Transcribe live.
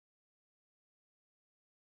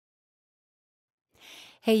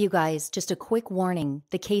Hey, you guys, just a quick warning.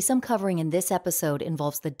 The case I'm covering in this episode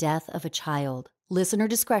involves the death of a child. Listener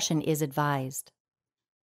discretion is advised.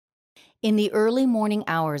 In the early morning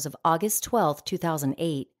hours of August 12,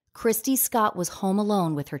 2008, Christie Scott was home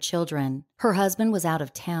alone with her children. Her husband was out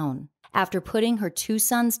of town. After putting her two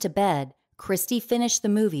sons to bed, Christie finished the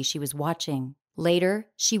movie she was watching. Later,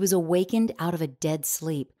 she was awakened out of a dead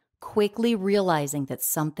sleep, quickly realizing that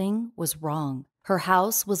something was wrong. Her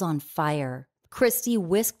house was on fire. Christie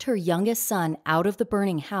whisked her youngest son out of the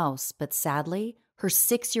burning house, but sadly, her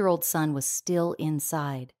 6-year-old son was still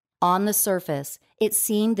inside. On the surface, it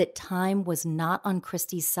seemed that time was not on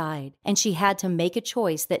Christie's side, and she had to make a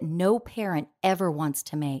choice that no parent ever wants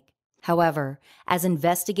to make. However, as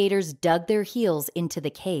investigators dug their heels into the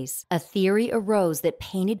case, a theory arose that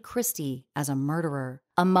painted Christie as a murderer,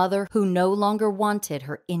 a mother who no longer wanted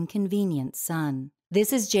her inconvenient son.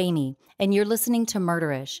 This is Jami, and you're listening to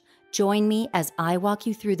Murderish. Join me as I walk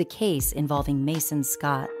you through the case involving Mason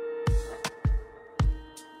Scott.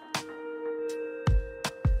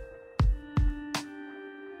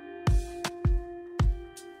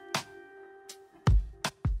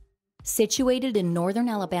 Situated in northern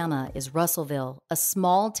Alabama is Russellville, a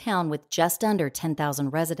small town with just under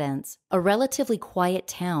 10,000 residents. A relatively quiet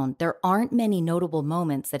town, there aren't many notable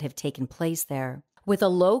moments that have taken place there. With a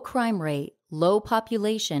low crime rate, low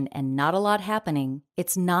population, and not a lot happening,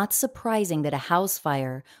 it's not surprising that a house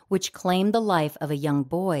fire, which claimed the life of a young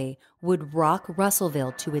boy, would rock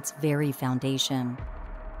Russellville to its very foundation.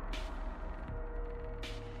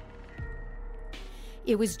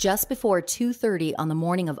 It was just before 2:30 on the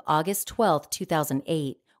morning of August 12,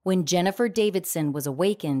 2008, when Jennifer Davidson was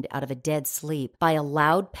awakened out of a dead sleep by a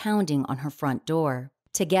loud pounding on her front door.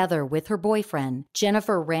 Together with her boyfriend,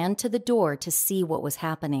 Jennifer ran to the door to see what was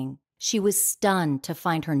happening. She was stunned to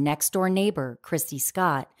find her next-door neighbor, Christie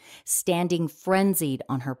Scott, standing frenzied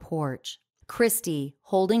on her porch. Christie,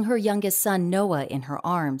 holding her youngest son Noah in her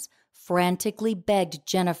arms, frantically begged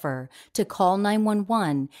Jennifer to call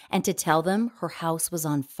 911 and to tell them her house was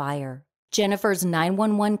on fire. Jennifer's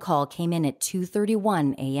 911 call came in at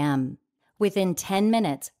 2:31 a.m. Within 10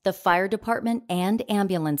 minutes, the fire department and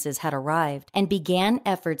ambulances had arrived and began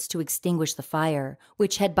efforts to extinguish the fire,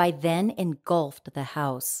 which had by then engulfed the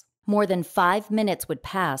house. More than 5 minutes would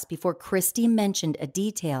pass before Christie mentioned a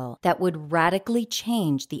detail that would radically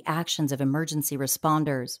change the actions of emergency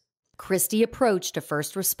responders. Christie approached a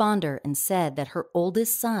first responder and said that her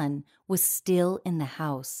oldest son was still in the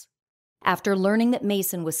house. After learning that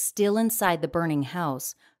Mason was still inside the burning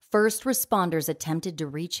house, first responders attempted to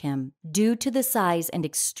reach him. Due to the size and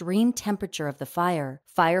extreme temperature of the fire,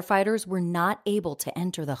 firefighters were not able to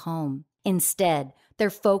enter the home. Instead,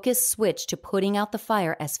 their focus switched to putting out the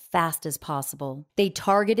fire as fast as possible. They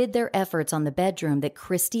targeted their efforts on the bedroom that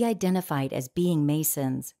Christie identified as being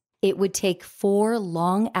Mason's. It would take 4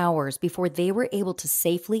 long hours before they were able to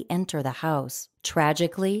safely enter the house.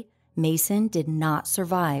 Tragically, Mason did not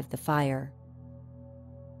survive the fire.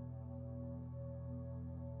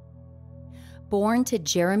 Born to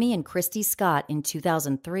Jami and Christie Scott in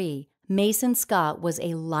 2003, Mason Scott was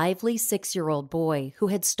a lively 6-year-old boy who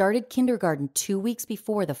had started kindergarten 2 weeks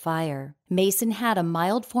before the fire. Mason had a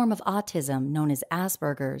mild form of autism known as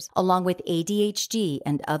Asperger's, along with ADHD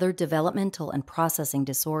and other developmental and processing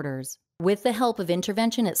disorders. With the help of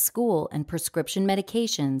intervention at school and prescription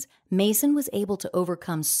medications, Mason was able to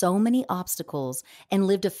overcome so many obstacles and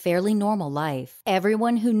lived a fairly normal life.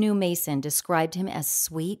 Everyone who knew Mason described him as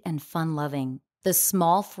sweet and fun-loving. The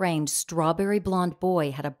small-framed, strawberry blonde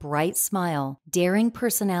boy had a bright smile, daring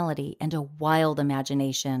personality, and a wild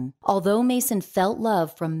imagination. Although Mason felt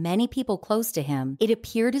love from many people close to him, it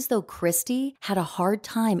appeared as though Christie had a hard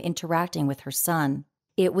time interacting with her son.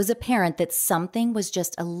 It was apparent that something was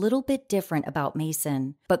just a little bit different about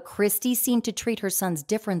Mason, but Christie seemed to treat her son's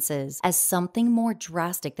differences as something more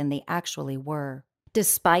drastic than they actually were.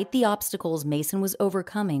 Despite the obstacles Mason was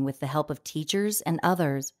overcoming with the help of teachers and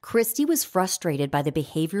others, Christie was frustrated by the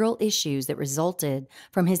behavioral issues that resulted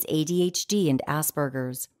from his ADHD and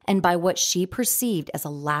Asperger's, and by what she perceived as a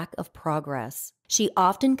lack of progress. She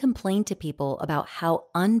often complained to people about how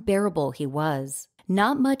unbearable he was.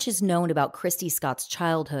 Not much is known about Christie Scott's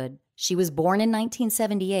childhood. She was born in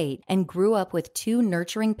 1978 and grew up with 2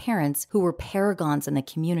 nurturing parents who were paragons in the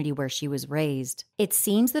community where she was raised. It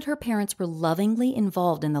seems that her parents were lovingly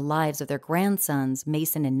involved in the lives of their grandsons,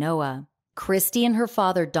 Mason and Noah. Christie and her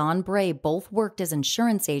father, Don Bray, both worked as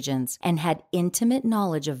insurance agents and had intimate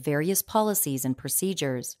knowledge of various policies and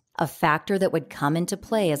procedures, a factor that would come into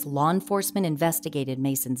play as law enforcement investigated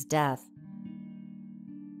Mason's death.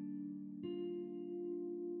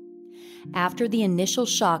 After the initial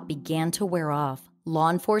shock began to wear off, law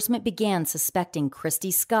enforcement began suspecting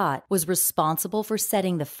Christie Scott was responsible for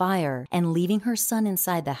setting the fire and leaving her son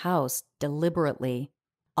inside the house deliberately.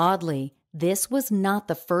 Oddly, this was not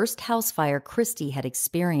the first house fire Christie had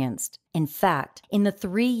experienced. In fact, in the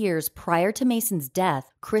 3 years prior to Mason's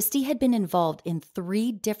death, Christie had been involved in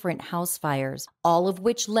 3 different house fires, all of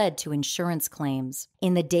which led to insurance claims.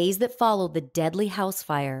 In the days that followed the deadly house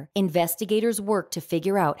fire, investigators worked to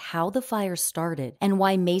figure out how the fire started and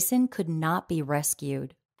why Mason could not be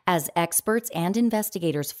rescued. As experts and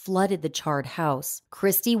investigators flooded the charred house,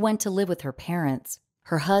 Christie went to live with her parents.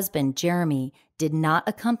 Her husband, Jami, did not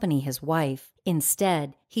accompany his wife.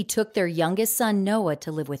 Instead, he took their youngest son, Noah,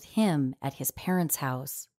 to live with him at his parents'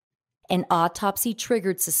 house. An autopsy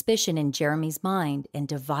triggered suspicion in Jeremy's mind and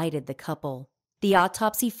divided the couple. The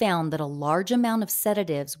autopsy found that a large amount of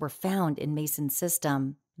sedatives were found in Mason's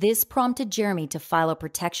system. This prompted Jeremy to file a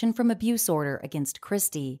protection from abuse order against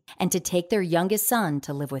Christie and to take their youngest son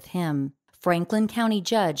to live with him. Franklin County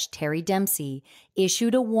Judge Terry Dempsey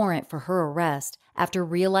issued a warrant for her arrest after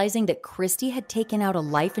realizing that Christie had taken out a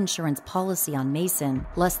life insurance policy on Mason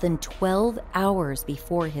less than 12 hours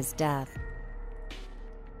before his death.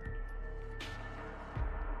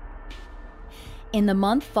 In the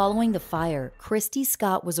month following the fire, Christie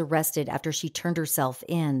Scott was arrested after she turned herself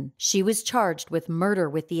in. She was charged with murder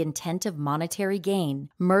with the intent of monetary gain,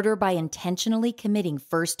 murder by intentionally committing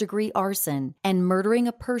first-degree arson, and murdering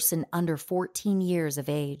a person under 14 years of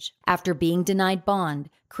age. After being denied bond,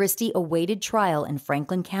 Christie awaited trial in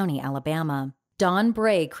Franklin County, Alabama. Don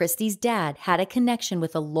Bray, Christie's dad, had a connection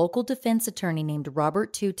with a local defense attorney named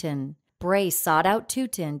Robert Touton. Bray sought out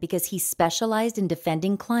Touton because he specialized in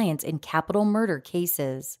defending clients in capital murder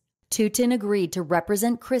cases. Touton agreed to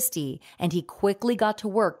represent Christie, and he quickly got to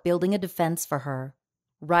work building a defense for her.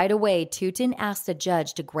 Right away, Touton asked a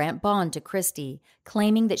judge to grant bond to Christie,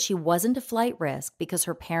 claiming that she wasn't a flight risk because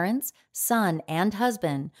her parents, son, and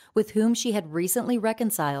husband, with whom she had recently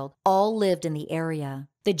reconciled, all lived in the area.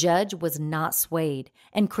 The judge was not swayed,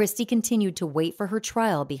 and Christie continued to wait for her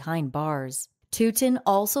trial behind bars. Touton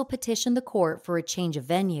also petitioned the court for a change of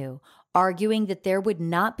venue, arguing that there would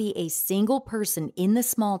not be a single person in the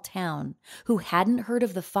small town who hadn't heard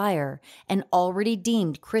of the fire and already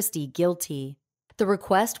deemed Christie guilty. The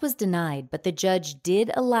request was denied, but the judge did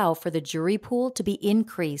allow for the jury pool to be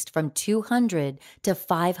increased from 200 to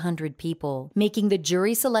 500 people, making the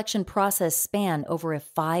jury selection process span over a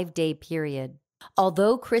 5-day period.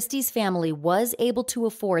 Although Christie's family was able to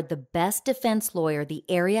afford the best defense lawyer the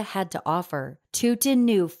area had to offer, Touton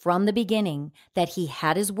knew from the beginning that he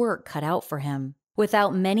had his work cut out for him.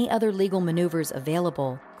 Without many other legal maneuvers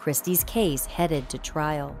available, Christie's case headed to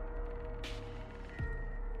trial.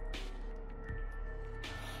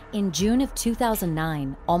 In June of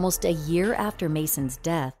 2009, almost a year after Mason's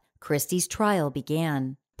death, Christie's trial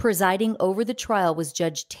began. Presiding over the trial was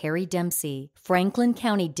Judge Terry Dempsey. Franklin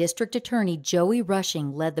County District Attorney Joey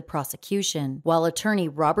Rushing led the prosecution, while attorney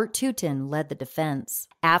Robert Touton led the defense.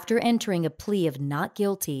 After entering a plea of not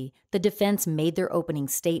guilty, the defense made their opening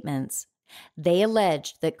statements. They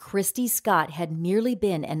alleged that Christie Scott had merely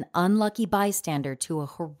been an unlucky bystander to a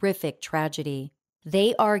horrific tragedy.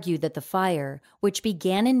 They argued that the fire, which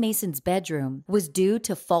began in Mason's bedroom, was due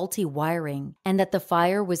to faulty wiring, and that the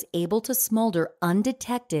fire was able to smolder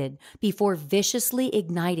undetected before viciously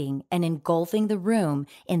igniting and engulfing the room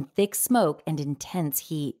in thick smoke and intense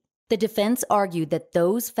heat. The defense argued that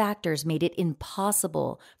those factors made it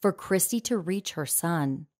impossible for Christie to reach her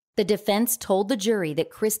son. The defense told the jury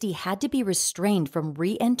that Christie had to be restrained from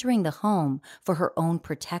re-entering the home for her own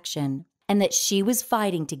protection, and that she was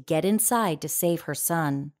fighting to get inside to save her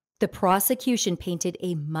son. The prosecution painted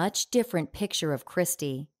a much different picture of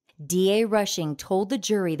Christie. D.A. Rushing told the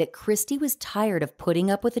jury that Christie was tired of putting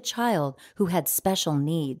up with a child who had special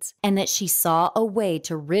needs, and that she saw a way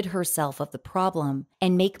to rid herself of the problem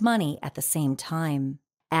and make money at the same time.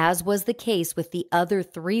 As was the case with the other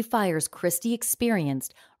 3 fires Christie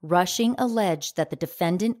experienced, Rushing alleged that the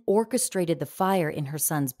defendant orchestrated the fire in her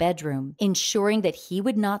son's bedroom, ensuring that he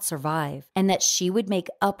would not survive, and that she would make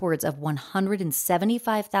upwards of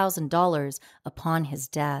 $175,000 upon his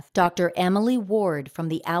death. Dr. Emily Ward from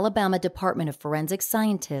the Alabama Department of Forensic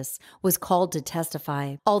Scientists was called to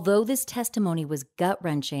testify. Although this testimony was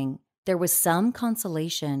gut-wrenching, there was some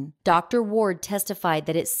consolation. Dr. Ward testified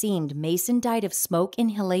that it seemed Mason died of smoke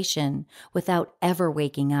inhalation without ever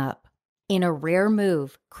waking up. In a rare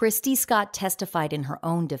move, Christie Scott testified in her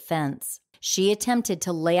own defense. She attempted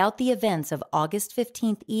to lay out the events of August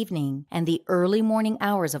 15th evening and the early morning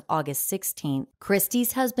hours of August 16th.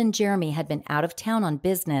 Christie's husband Jeremy had been out of town on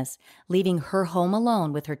business, leaving her home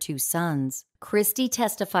alone with her 2 sons. Christie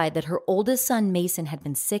testified that her oldest son Mason had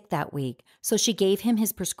been sick that week, so she gave him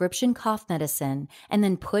his prescription cough medicine and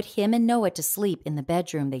then put him and Noah to sleep in the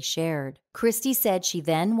bedroom they shared. Christie said she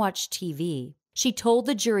then watched TV. She told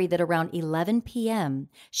the jury that around 11 p.m.,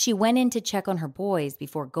 she went in to check on her boys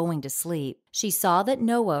before going to sleep. She saw that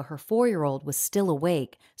Noah, her 4-year-old, was still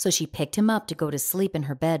awake, so she picked him up to go to sleep in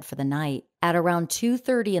her bed for the night. At around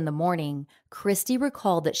 2:30 in the morning, Christie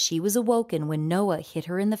recalled that she was awoken when Noah hit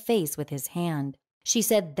her in the face with his hand. She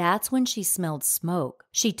said that's when she smelled smoke.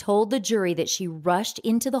 She told the jury that she rushed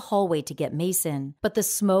into the hallway to get Mason, but the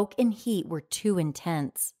smoke and heat were too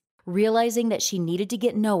intense. Realizing that she needed to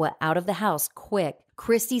get Noah out of the house quick,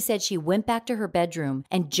 Christie said she went back to her bedroom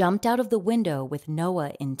and jumped out of the window with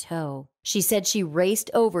Noah in tow. She said she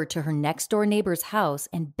raced over to her next-door neighbor's house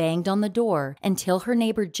and banged on the door until her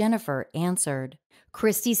neighbor Jennifer answered.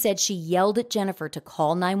 Christie said she yelled at Jennifer to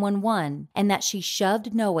call 911 and that she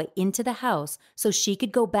shoved Noah into the house so she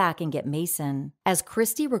could go back and get Mason. As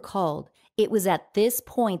Christie recalled, it was at this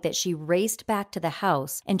point that she raced back to the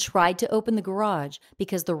house and tried to open the garage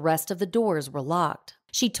because the rest of the doors were locked.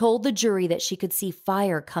 She told the jury that she could see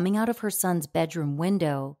fire coming out of her son's bedroom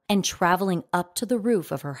window and traveling up to the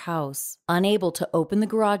roof of her house. Unable to open the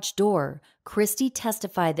garage door, Christie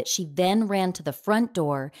testified that she then ran to the front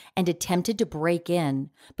door and attempted to break in,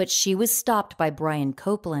 but she was stopped by Brian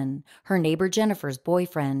Copeland, her neighbor Jennifer's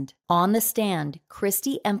boyfriend. On the stand,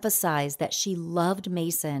 Christie emphasized that she loved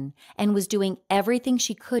Mason and was doing everything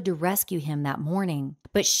she could to rescue him that morning,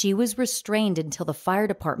 but she was restrained until the fire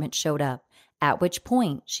department showed up, at which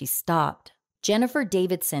point she stopped. Jennifer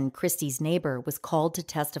Davidson, Christie's neighbor, was called to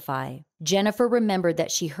testify. Jennifer remembered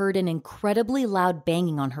that she heard an incredibly loud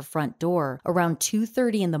banging on her front door around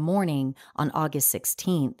 2:30 in the morning on August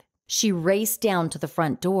 16th. She raced down to the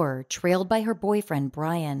front door, trailed by her boyfriend,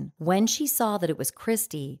 Brian. When she saw that it was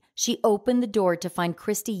Christie, she opened the door to find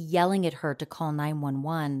Christie yelling at her to call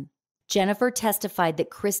 911. Jennifer testified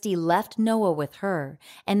that Christie left Noah with her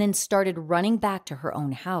and then started running back to her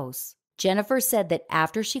own house. Jennifer said that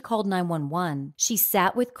after she called 911, she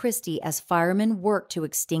sat with Christie as firemen worked to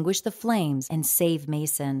extinguish the flames and save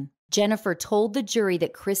Mason. Jennifer told the jury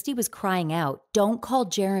that Christie was crying out, "Don't call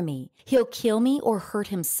Jeremy. He'll kill me or hurt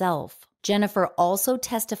himself." Jennifer also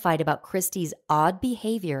testified about Christie's odd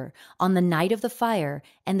behavior on the night of the fire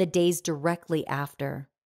and the days directly after.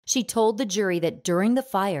 She told the jury that during the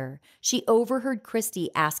fire, she overheard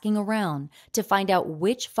Christie asking around to find out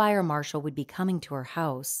which fire marshal would be coming to her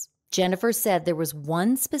house. Jennifer said there was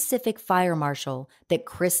one specific fire marshal that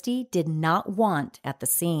Christie did not want at the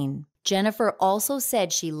scene. Jennifer also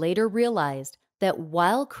said she later realized that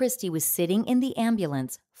while Christie was sitting in the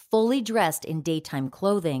ambulance, fully dressed in daytime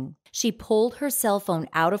clothing, she pulled her cell phone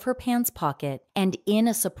out of her pants pocket and, in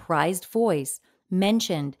a surprised voice,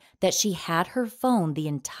 mentioned that she had her phone the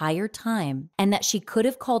entire time and that she could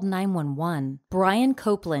have called 911. Brian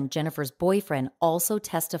Copeland, Jennifer's boyfriend, also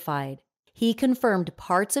testified. He confirmed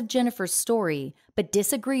parts of Jennifer's story, but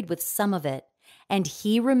disagreed with some of it, and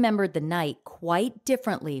he remembered the night quite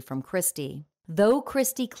differently from Christie. Though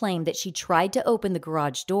Christie claimed that she tried to open the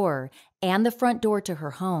garage door and the front door to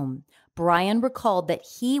her home, Brian recalled that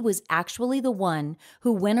he was actually the one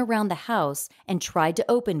who went around the house and tried to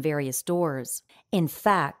open various doors. In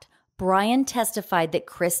fact, Brian testified that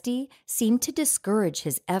Christie seemed to discourage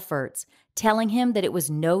his efforts, telling him that it was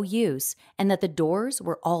no use and that the doors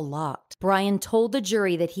were all locked. Brian told the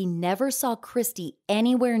jury that he never saw Christie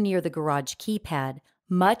anywhere near the garage keypad,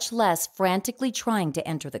 much less frantically trying to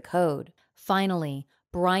enter the code. Finally,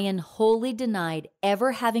 Brian wholly denied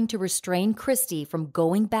ever having to restrain Christie from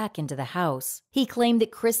going back into the house. He claimed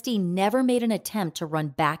that Christie never made an attempt to run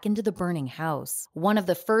back into the burning house. One of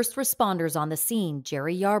the first responders on the scene,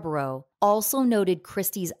 Jerry Yarborough, also noted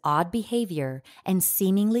Christie's odd behavior and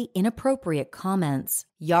seemingly inappropriate comments.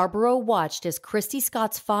 Yarborough watched as Christie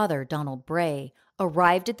Scott's father, Donald Bray,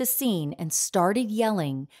 arrived at the scene and started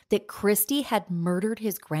yelling that Christie had murdered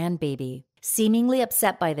his grandbaby. Seemingly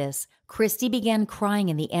upset by this, Christie began crying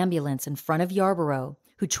in the ambulance in front of Yarborough,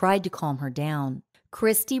 who tried to calm her down.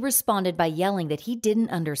 Christie responded by yelling that he didn't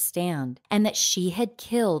understand and that she had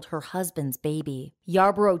killed her husband's baby.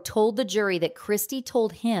 Yarborough told the jury that Christie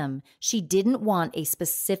told him she didn't want a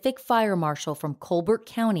specific fire marshal from Colbert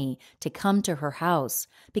County to come to her house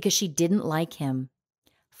because she didn't like him.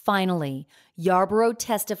 Finally, Yarborough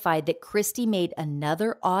testified that Christie made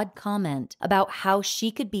another odd comment about how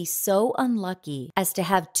she could be so unlucky as to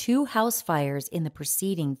have 2 house fires in the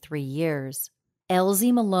preceding 3 years.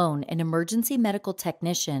 Elsie Malone, an emergency medical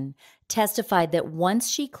technician, testified that once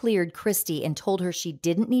she cleared Christie and told her she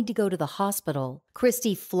didn't need to go to the hospital,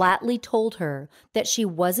 Christie flatly told her that she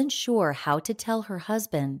wasn't sure how to tell her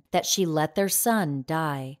husband that she let their son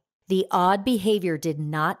die. The odd behavior did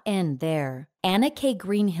not end there. Anna K.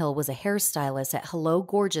 Greenhill was a hairstylist at Hello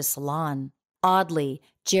Gorgeous Salon. Oddly,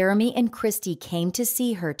 Jeremy and Christie came to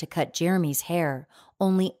see her to cut Jeremy's hair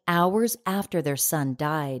only hours after their son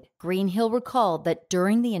died. Greenhill recalled that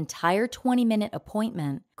during the entire 20-minute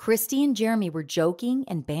appointment, Christie and Jeremy were joking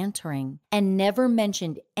and bantering and never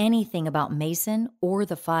mentioned anything about Mason or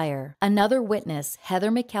the fire. Another witness, Heather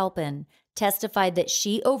McAlpin, testified that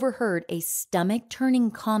she overheard a stomach-turning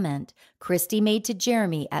comment Christie made to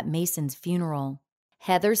Jeremy at Mason's funeral.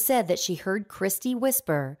 Heather said that she heard Christie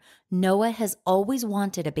whisper, "Noah has always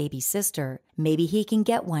wanted a baby sister. Maybe he can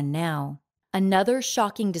get one now." Another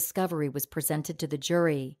shocking discovery was presented to the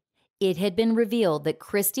jury. It had been revealed that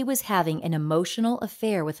Christie was having an emotional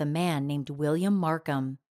affair with a man named William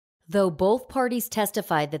Markham. Though both parties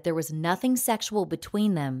testified that there was nothing sexual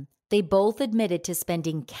between them, they both admitted to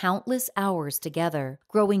spending countless hours together,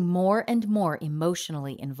 growing more and more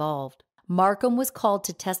emotionally involved. Markham was called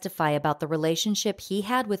to testify about the relationship he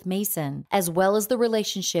had with Mason, as well as the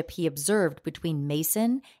relationship he observed between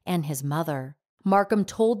Mason and his mother. Markham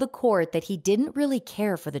told the court that he didn't really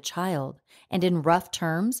care for the child, and in rough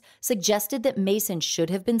terms suggested that Mason should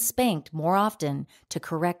have been spanked more often to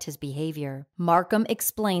correct his behavior. Markham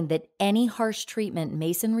explained that any harsh treatment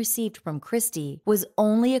Mason received from Christie was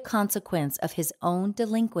only a consequence of his own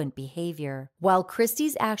delinquent behavior. While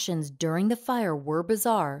Christie's actions during the fire were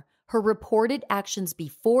bizarre, her reported actions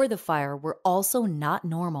before the fire were also not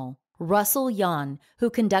normal. Russell Yon, who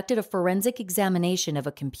conducted a forensic examination of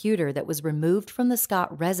a computer that was removed from the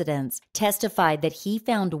Scott residence, testified that he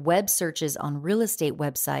found web searches on real estate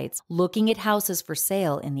websites looking at houses for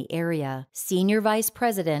sale in the area. Senior Vice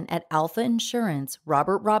President at Alpha Insurance,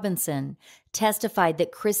 Robert Robinson, testified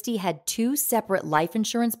that Christie had 2 separate life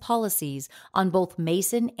insurance policies on both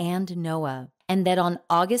Mason and Noah, and that on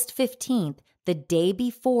August 15th, the day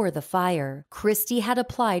before the fire, Christie had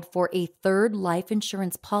applied for a 3rd life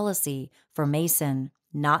insurance policy for Mason,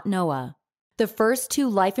 not Noah. The first 2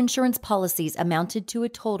 life insurance policies amounted to a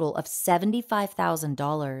total of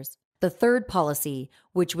 $75,000. The 3rd policy,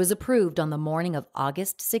 which was approved on the morning of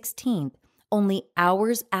August 16th, only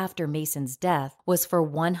hours after Mason's death, was for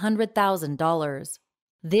 $100,000.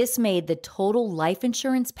 This made the total life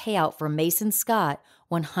insurance payout for Mason Scott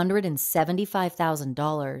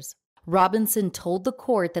 $175,000. Robinson told the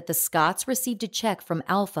court that the Scotts received a check from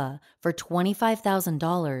Alpha for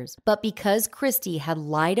 $25,000, but because Christie had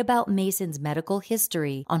lied about Mason's medical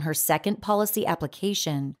history on her 2nd policy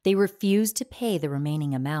application, they refused to pay the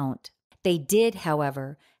remaining amount. They did,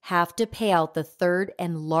 however, have to pay out the 3rd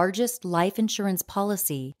and largest life insurance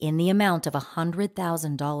policy in the amount of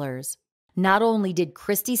 $100,000. Not only did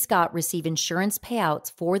Christie Scott receive insurance payouts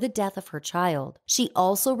for the death of her child, she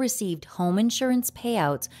also received home insurance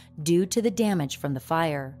payouts due to the damage from the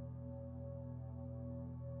fire.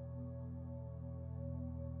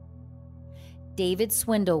 David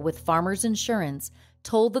Swindle with Farmers Insurance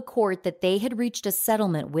told the court that they had reached a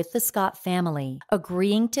settlement with the Scott family,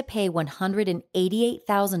 agreeing to pay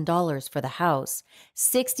 $188,000 for the house,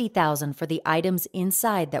 $60,000 for the items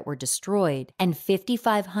inside that were destroyed, and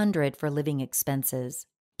 $5,500 for living expenses.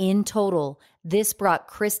 In total, this brought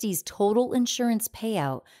Christie's total insurance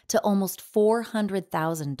payout to almost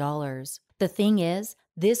 $400,000. The thing is,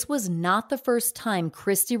 this was not the first time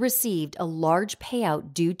Christie received a large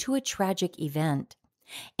payout due to a tragic event.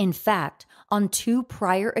 In fact, on 2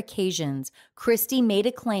 prior occasions, Christie made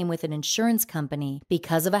a claim with an insurance company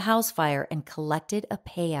because of a house fire and collected a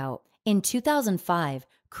payout. In 2005,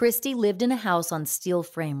 Christie lived in a house on Steel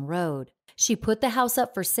Frame Road. She put the house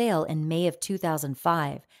up for sale in May of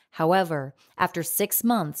 2005. However, after 6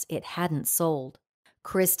 months, it hadn't sold.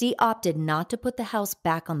 Christie opted not to put the house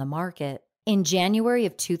back on the market. In January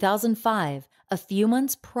of 2005, a few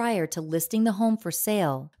months prior to listing the home for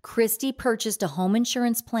sale, Christie purchased a home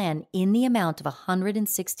insurance plan in the amount of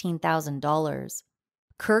 $116,000.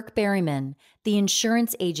 Kirk Berryman, the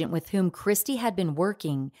insurance agent with whom Christie had been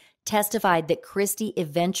working, testified that Christie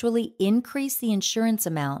eventually increased the insurance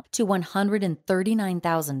amount to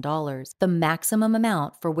 $139,000, the maximum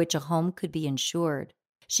amount for which a home could be insured.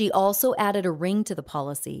 She also added a ring to the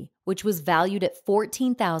policy, which was valued at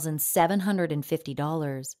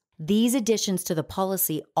 $14,750. These additions to the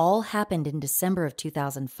policy all happened in December of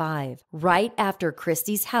 2005, right after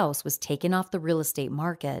Christie's house was taken off the real estate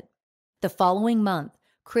market. The following month,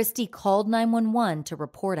 Christie called 911 to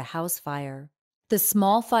report a house fire. The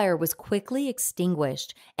small fire was quickly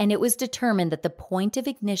extinguished, and it was determined that the point of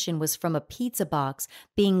ignition was from a pizza box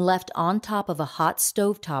being left on top of a hot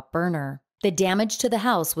stovetop burner. The damage to the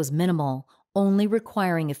house was minimal, only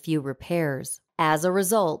requiring a few repairs. As a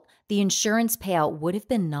result, the insurance payout would have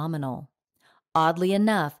been nominal. Oddly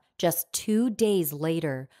enough, just 2 days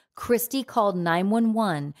later, Christie called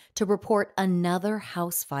 911 to report another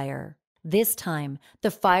house fire. This time, the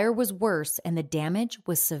fire was worse and the damage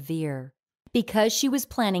was severe. Because she was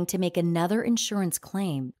planning to make another insurance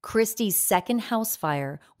claim, Christie's second house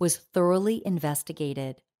fire was thoroughly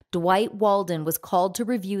investigated. Dwight Walden was called to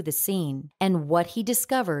review the scene, and what he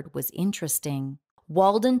discovered was interesting.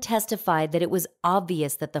 Walden testified that it was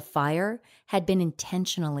obvious that the fire had been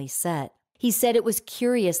intentionally set. He said it was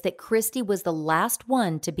curious that Christie was the last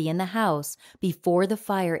one to be in the house before the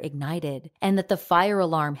fire ignited, and that the fire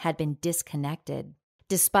alarm had been disconnected.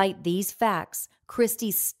 Despite these facts,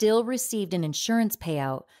 Christie still received an insurance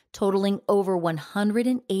payout totaling over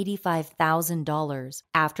 $185,000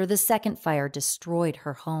 after the second fire destroyed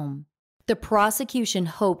her home. The prosecution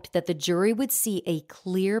hoped that the jury would see a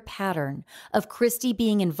clear pattern of Christie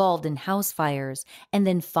being involved in house fires and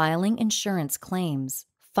then filing insurance claims.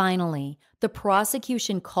 Finally, the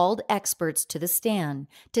prosecution called experts to the stand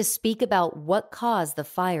to speak about what caused the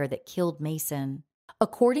fire that killed Mason.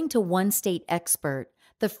 According to one state expert,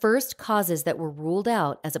 the first causes that were ruled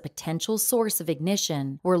out as a potential source of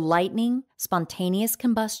ignition were lightning, spontaneous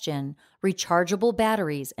combustion, rechargeable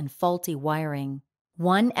batteries, and faulty wiring.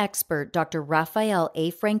 One expert, Dr. Raphael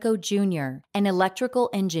A. Franco Jr., an electrical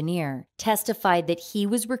engineer, testified that he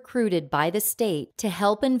was recruited by the state to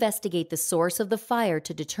help investigate the source of the fire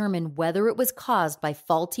to determine whether it was caused by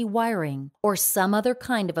faulty wiring or some other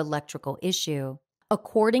kind of electrical issue.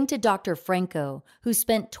 According to Dr. Franco, who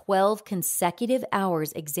spent 12 consecutive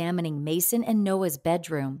hours examining Mason and Noah's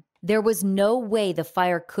bedroom, there was no way the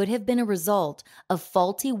fire could have been a result of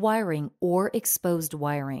faulty wiring or exposed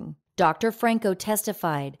wiring. Dr. Franco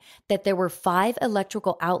testified that there were 5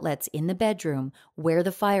 electrical outlets in the bedroom where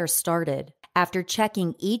the fire started. After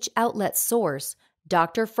checking each outlet source,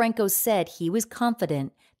 Dr. Franco said he was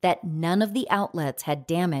confident that none of the outlets had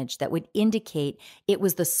damage that would indicate it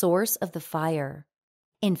was the source of the fire.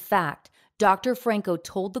 In fact, Dr. Franco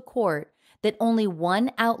told the court that only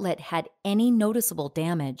one outlet had any noticeable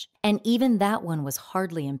damage, and even that one was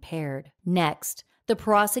hardly impaired. Next, the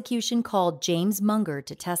prosecution called James Munger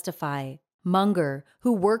to testify. Munger,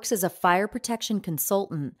 who works as a fire protection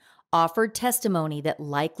consultant, offered testimony that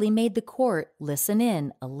likely made the court listen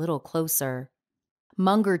in a little closer.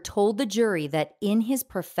 Munger told the jury that, in his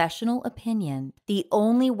professional opinion, the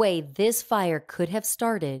only way this fire could have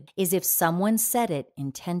started is if someone set it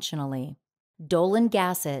intentionally. Dolan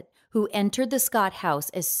Gassett, who entered the Scott house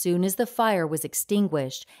as soon as the fire was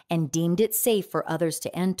extinguished and deemed it safe for others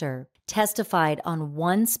to enter, testified on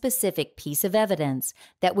one specific piece of evidence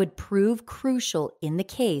that would prove crucial in the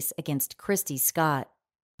case against Christie Scott.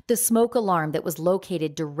 The smoke alarm that was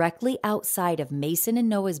located directly outside of Mason and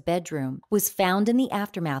Noah's bedroom was found in the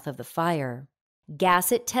aftermath of the fire.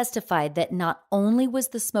 Gassett testified that not only was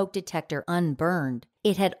the smoke detector unburned,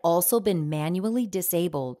 it had also been manually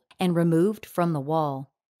disabled and removed from the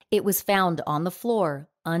wall. It was found on the floor,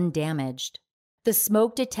 undamaged. The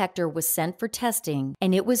smoke detector was sent for testing,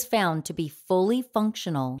 and it was found to be fully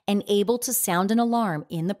functional and able to sound an alarm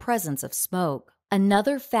in the presence of smoke.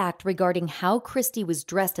 Another fact regarding how Christie was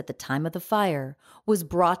dressed at the time of the fire was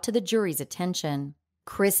brought to the jury's attention.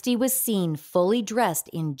 Christie was seen fully dressed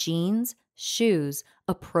in jeans, shoes,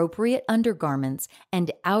 appropriate undergarments,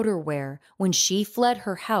 and outerwear when she fled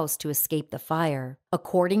her house to escape the fire.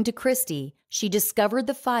 According to Christie, she discovered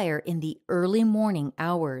the fire in the early morning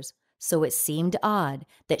hours, so it seemed odd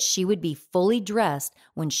that she would be fully dressed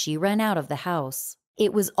when she ran out of the house.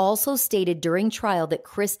 It was also stated during trial that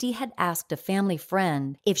Christie had asked a family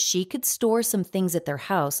friend if she could store some things at their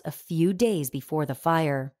house a few days before the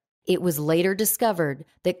fire. It was later discovered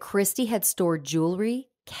that Christie had stored jewelry,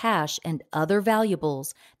 cash, and other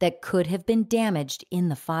valuables that could have been damaged in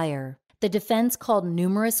the fire. The defense called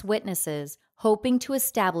numerous witnesses, hoping to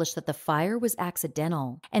establish that the fire was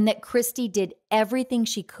accidental and that Christie did everything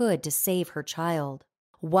she could to save her child.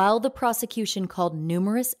 While the prosecution called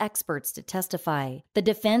numerous experts to testify, the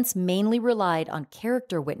defense mainly relied on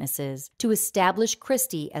character witnesses to establish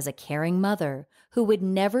Christie as a caring mother who would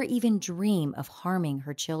never even dream of harming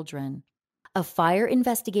her children. A fire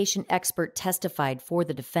investigation expert testified for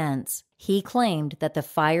the defense. He claimed that the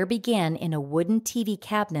fire began in a wooden TV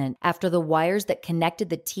cabinet after the wires that connected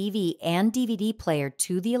the TV and DVD player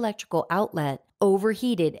to the electrical outlet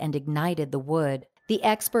overheated and ignited the wood. The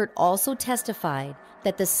expert also testified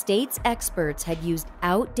that the state's experts had used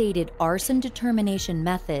outdated arson determination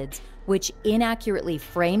methods, which inaccurately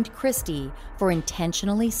framed Christie for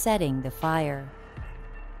intentionally setting the fire.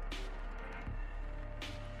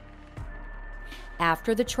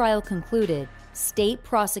 After the trial concluded, State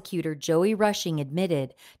Prosecutor Joey Rushing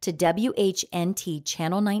admitted to WHNT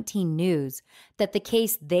Channel 19 News that the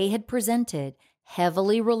case they had presented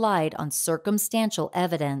heavily relied on circumstantial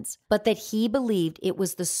evidence, but that he believed it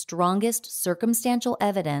was the strongest circumstantial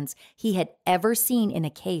evidence he had ever seen in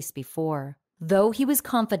a case before. Though he was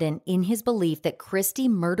confident in his belief that Christie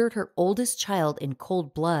murdered her oldest child in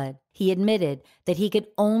cold blood, he admitted that he could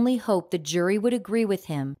only hope the jury would agree with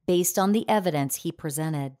him based on the evidence he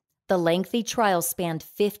presented. The lengthy trial spanned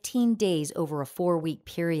 15 days over a 4-week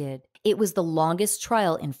period. It was the longest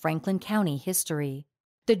trial in Franklin County history.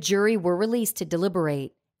 The jury were released to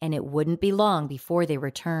deliberate, and it wouldn't be long before they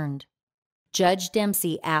returned. Judge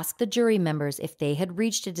Dempsey asked the jury members if they had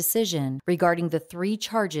reached a decision regarding the 3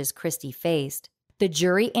 charges Christie faced. The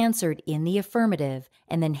jury answered in the affirmative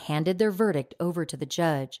and then handed their verdict over to the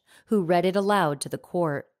judge, who read it aloud to the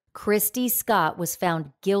court. Christie Scott was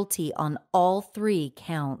found guilty on all 3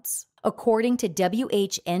 counts. According to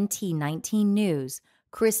WHNT 19 News,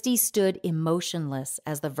 Christie stood emotionless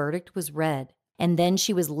as the verdict was read, and then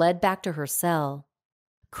she was led back to her cell.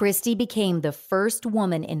 Christie became the first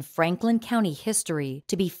woman in Franklin County history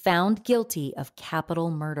to be found guilty of capital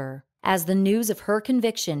murder. As the news of her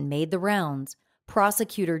conviction made the rounds,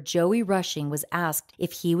 prosecutor Joey Rushing was asked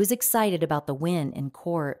if he was excited about the win in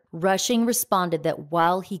court. Rushing responded that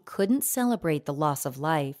while he couldn't celebrate the loss of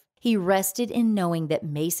life, he rested in knowing that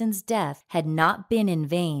Mason's death had not been in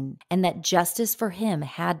vain and that justice for him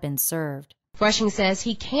had been served. Rushing says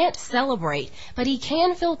he can't celebrate, but he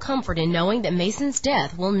can feel comfort in knowing that Mason's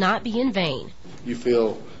death will not be in vain. You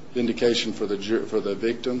feel vindication for the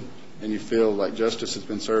victim, and you feel like justice has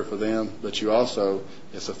been served for them, but you also,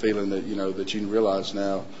 it's a feeling that that you realize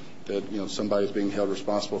now that somebody's being held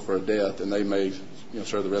responsible for a death, and they may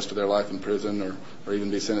serve the rest of their life in prison or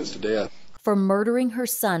even be sentenced to death. For murdering her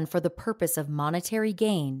son for the purpose of monetary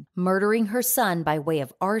gain, murdering her son by way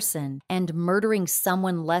of arson, and murdering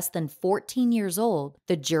someone less than 14 years old,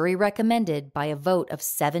 the jury recommended by a vote of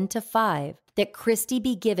 7-5 that Christie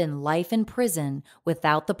be given life in prison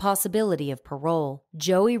without the possibility of parole.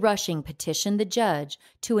 Joey Rushing petitioned the judge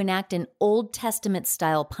to enact an Old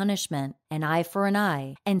Testament-style punishment, an eye for an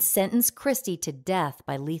eye, and sentence Christie to death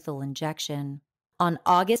by lethal injection. On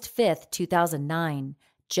August 5, 2009,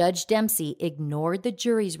 Judge Dempsey ignored the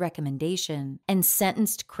jury's recommendation and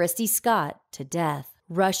sentenced Christie Scott to death.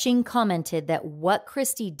 Rushing commented that what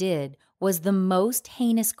Christie did was the most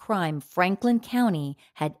heinous crime Franklin County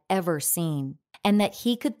had ever seen, and that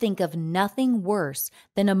he could think of nothing worse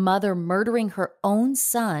than a mother murdering her own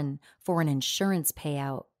son for an insurance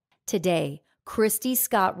payout. Today, Christie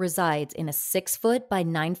Scott resides in a 6-foot by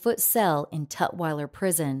 9-foot cell in Tutwiler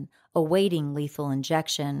Prison, awaiting lethal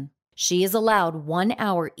injection. She is allowed 1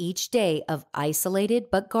 hour each day of isolated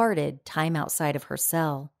but guarded time outside of her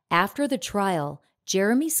cell. After the trial,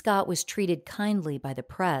 Jeremy Scott was treated kindly by the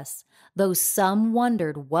press, though some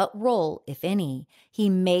wondered what role, if any, he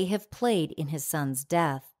may have played in his son's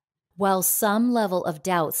death. While some level of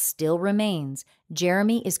doubt still remains,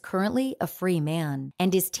 Jeremy is currently a free man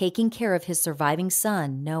and is taking care of his surviving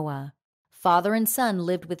son, Noah. Father and son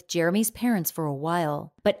lived with Jeremy's parents for a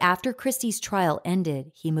while, but after Christie's trial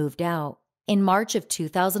ended, he moved out. In March of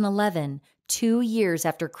 2011, 2 years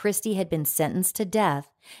after Christie had been sentenced to death,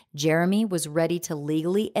 Jeremy was ready to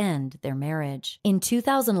legally end their marriage. In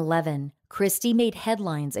 2011, Christie made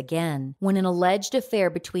headlines again when an alleged affair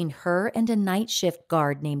between her and a night shift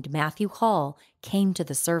guard named Matthew Hall came to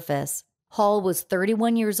the surface. Hall was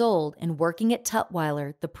 31 years old and working at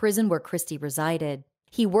Tutwiler, the prison where Christie resided.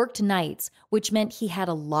 He worked nights, which meant he had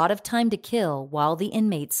a lot of time to kill while the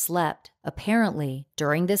inmates slept. Apparently,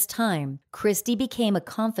 during this time, Christie became a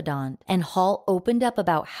confidant, and Hall opened up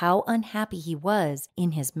about how unhappy he was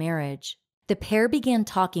in his marriage. The pair began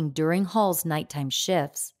talking during Hall's nighttime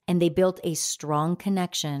shifts, and they built a strong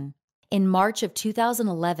connection. In March of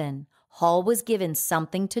 2011, Hall was given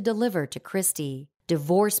something to deliver to Christie: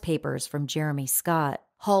 divorce papers from Jeremy Scott.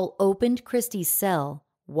 Hall opened Christie's cell,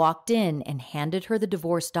 walked in and handed her the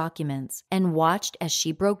divorce documents, and watched as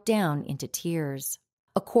she broke down into tears.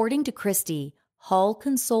 According to Christie, Hall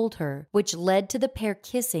consoled her, which led to the pair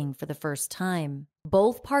kissing for the first time.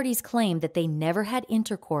 Both parties claimed that they never had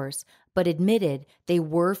intercourse, but admitted they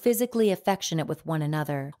were physically affectionate with one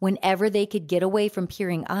another whenever they could get away from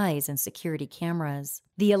peering eyes and security cameras.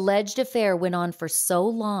 The alleged affair went on for so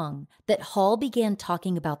long that Hall began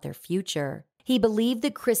talking about their future. He believed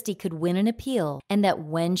that Christie could win an appeal and that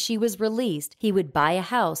when she was released, he would buy a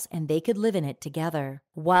house and they could live in it together.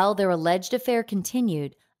 While their alleged affair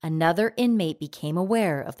continued, another inmate became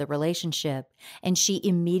aware of the relationship, and she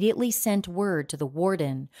immediately sent word to the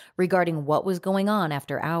warden regarding what was going on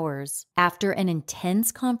after hours. After an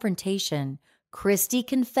intense confrontation, Christie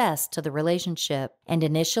confessed to the relationship, and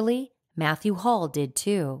initially, Matthew Hall did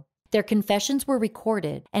too. Their confessions were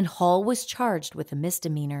recorded, and Hall was charged with a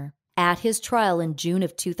misdemeanor. At his trial in June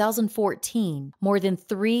of 2014, more than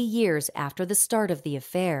 3 years after the start of the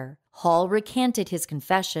affair, Hall recanted his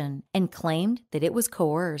confession and claimed that it was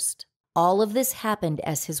coerced. All of this happened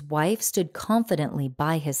as his wife stood confidently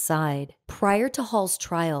by his side. Prior to Hall's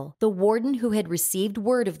trial, the warden who had received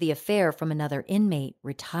word of the affair from another inmate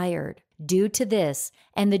retired. Due to this,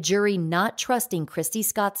 and the jury not trusting Christie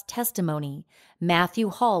Scott's testimony, Matthew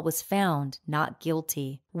Hall was found not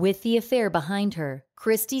guilty. With the affair behind her,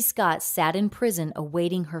 Christie Scott sat in prison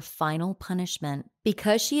awaiting her final punishment.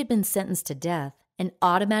 Because she had been sentenced to death, an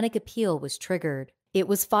automatic appeal was triggered. It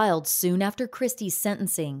was filed soon after Christie's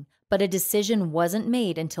sentencing, but a decision wasn't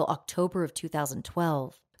made until October of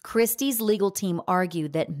 2012. Christie's legal team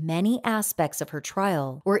argued that many aspects of her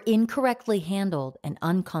trial were incorrectly handled and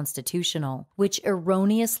unconstitutional, which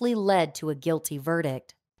erroneously led to a guilty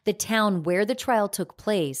verdict. The town where the trial took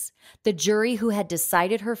place, the jury who had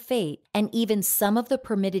decided her fate, and even some of the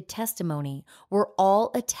permitted testimony were all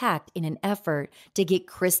attacked in an effort to get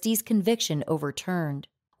Christie's conviction overturned.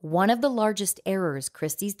 One of the largest errors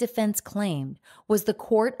Christie's defense claimed was the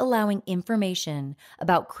court allowing information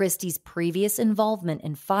about Christie's previous involvement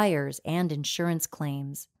in fires and insurance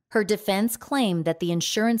claims. Her defense claimed that the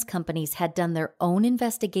insurance companies had done their own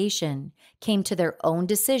investigation, came to their own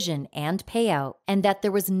decision and payout, and that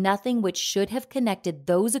there was nothing which should have connected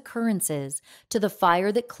those occurrences to the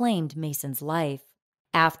fire that claimed Mason's life.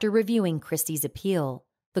 After reviewing Christie's appeal,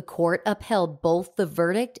 the court upheld both the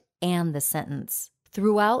verdict and the sentence.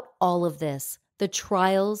 Throughout all of this, the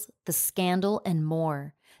trials, the scandal, and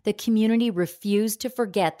more, the community refused to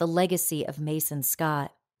forget the legacy of Mason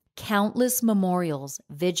Scott. Countless memorials,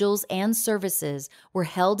 vigils, and services were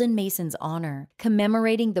held in Mason's honor,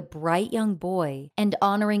 commemorating the bright young boy and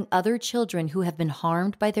honoring other children who have been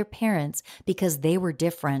harmed by their parents because they were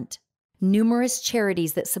different. Numerous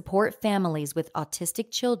charities that support families with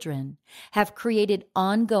autistic children have created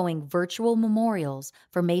ongoing virtual memorials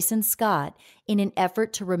for Mason Scott in an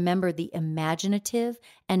effort to remember the imaginative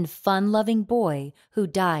and fun-loving boy who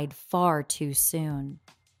died far too soon.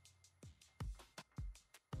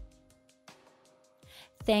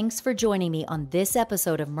 Thanks for joining me on this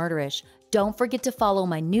episode of Murderish. Don't forget to follow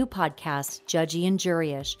my new podcast, Judgy and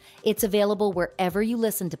Juryish. It's available wherever you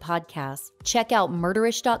listen to podcasts. Check out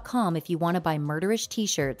murderish.com if you want to buy Murderish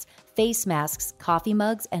t-shirts, face masks, coffee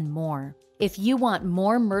mugs, and more. If you want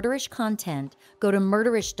more Murderish content, go to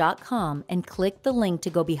murderish.com and click the link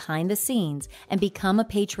to go behind the scenes and become a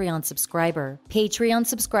Patreon subscriber. Patreon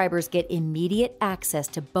subscribers get immediate access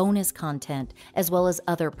to bonus content as well as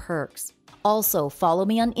other perks. Also, follow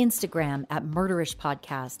me on Instagram at Murderish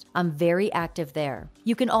Podcast. I'm very active there.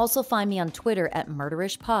 You can also find me on Twitter at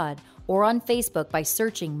Murderish Pod or on Facebook by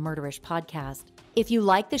searching Murderish Podcast. If you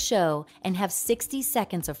like the show and have 60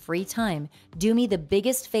 seconds of free time, do me the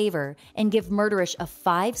biggest favor and give Murderish a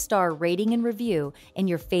 5-star rating and review in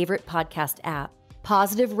your favorite podcast app.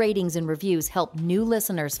 Positive ratings and reviews help new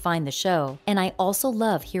listeners find the show, and I also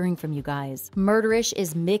love hearing from you guys. Murderish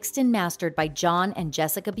is mixed and mastered by John and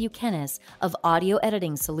Jessica Buchanan of Audio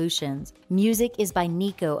Editing Solutions. Music is by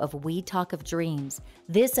Nico of We Talk of Dreams.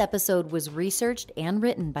 This episode was researched and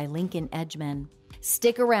written by Lincoln Edgman.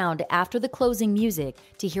 Stick around after the closing music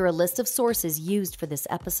to hear a list of sources used for this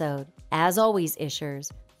episode. As always,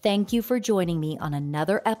 Ishers, thank you for joining me on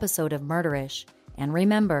another episode of Murderish. And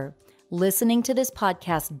remember, listening to this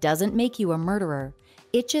podcast doesn't make you a murderer.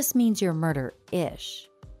 It just means you're murder-ish.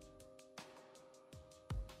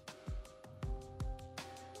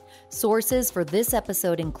 Sources for this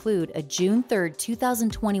episode include a June 3,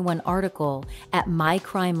 2021 article at My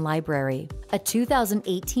Crime Library, a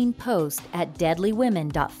 2018 post at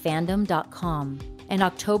deadlywomen.fandom.com, an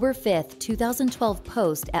October 5, 2012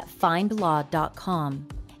 post at findlaw.com,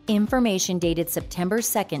 information dated September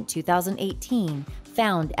 2, 2018,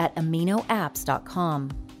 found at aminoapps.com.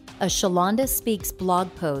 A Shalonda Speaks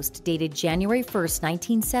blog post dated January 1,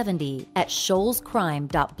 1970 at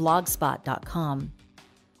shoalscrime.blogspot.com.